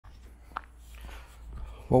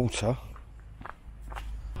water,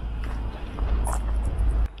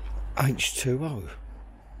 H2O.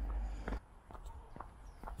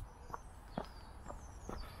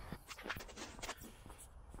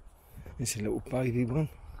 It's a little baby one.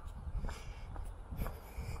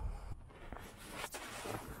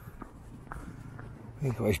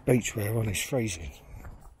 He's got his beachwear on, he's freezing.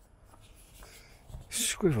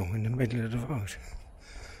 Squirrel in the middle of the road.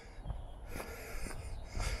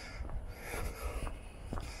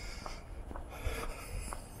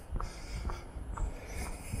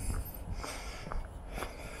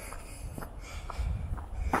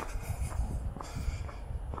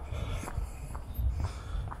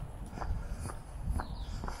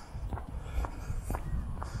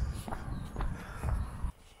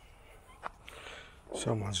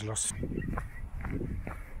 Someone's lost.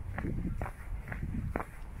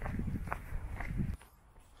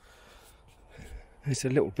 There's a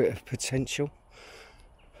little bit of potential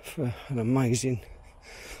for an amazing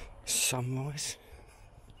sunrise.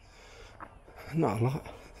 Not a lot.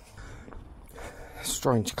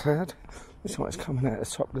 Strange cloud. Looks like it's coming out the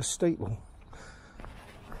top of the steeple.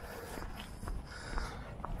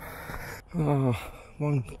 Oh,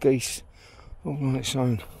 one geese all on its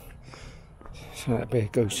own. So that'd be a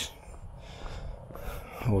goose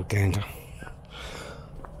or a gander.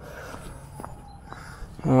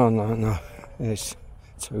 Oh no, there's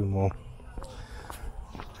two more.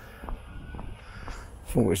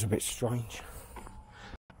 Thought it was a bit strange.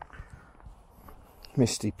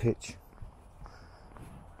 Misty pitch.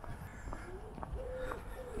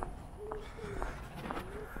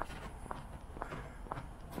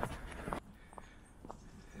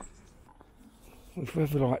 With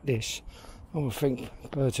weather like this, I would think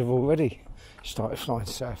birds have already started flying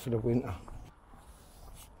south for the winter.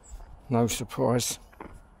 No surprise,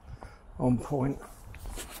 on point.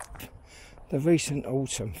 The recent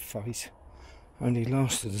autumn phase only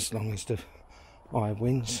lasted as long as the high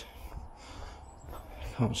winds.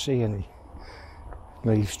 Can't see any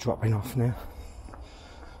leaves dropping off now.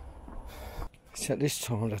 It's at this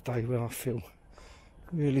time of the day where I feel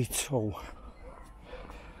really tall.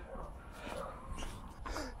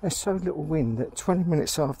 There's so little wind that 20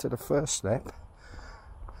 minutes after the first lap,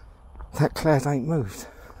 that cloud ain't moved.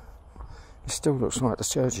 It still looks like the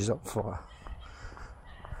surge is on fire.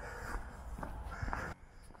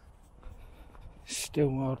 Still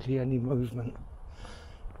hardly any movement.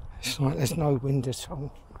 It's like there's no wind at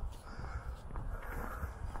all.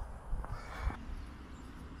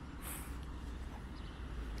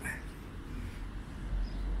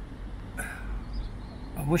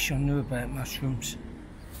 I wish I knew about mushrooms.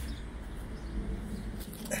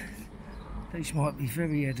 These might be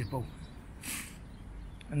very edible,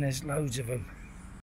 and there's loads of them.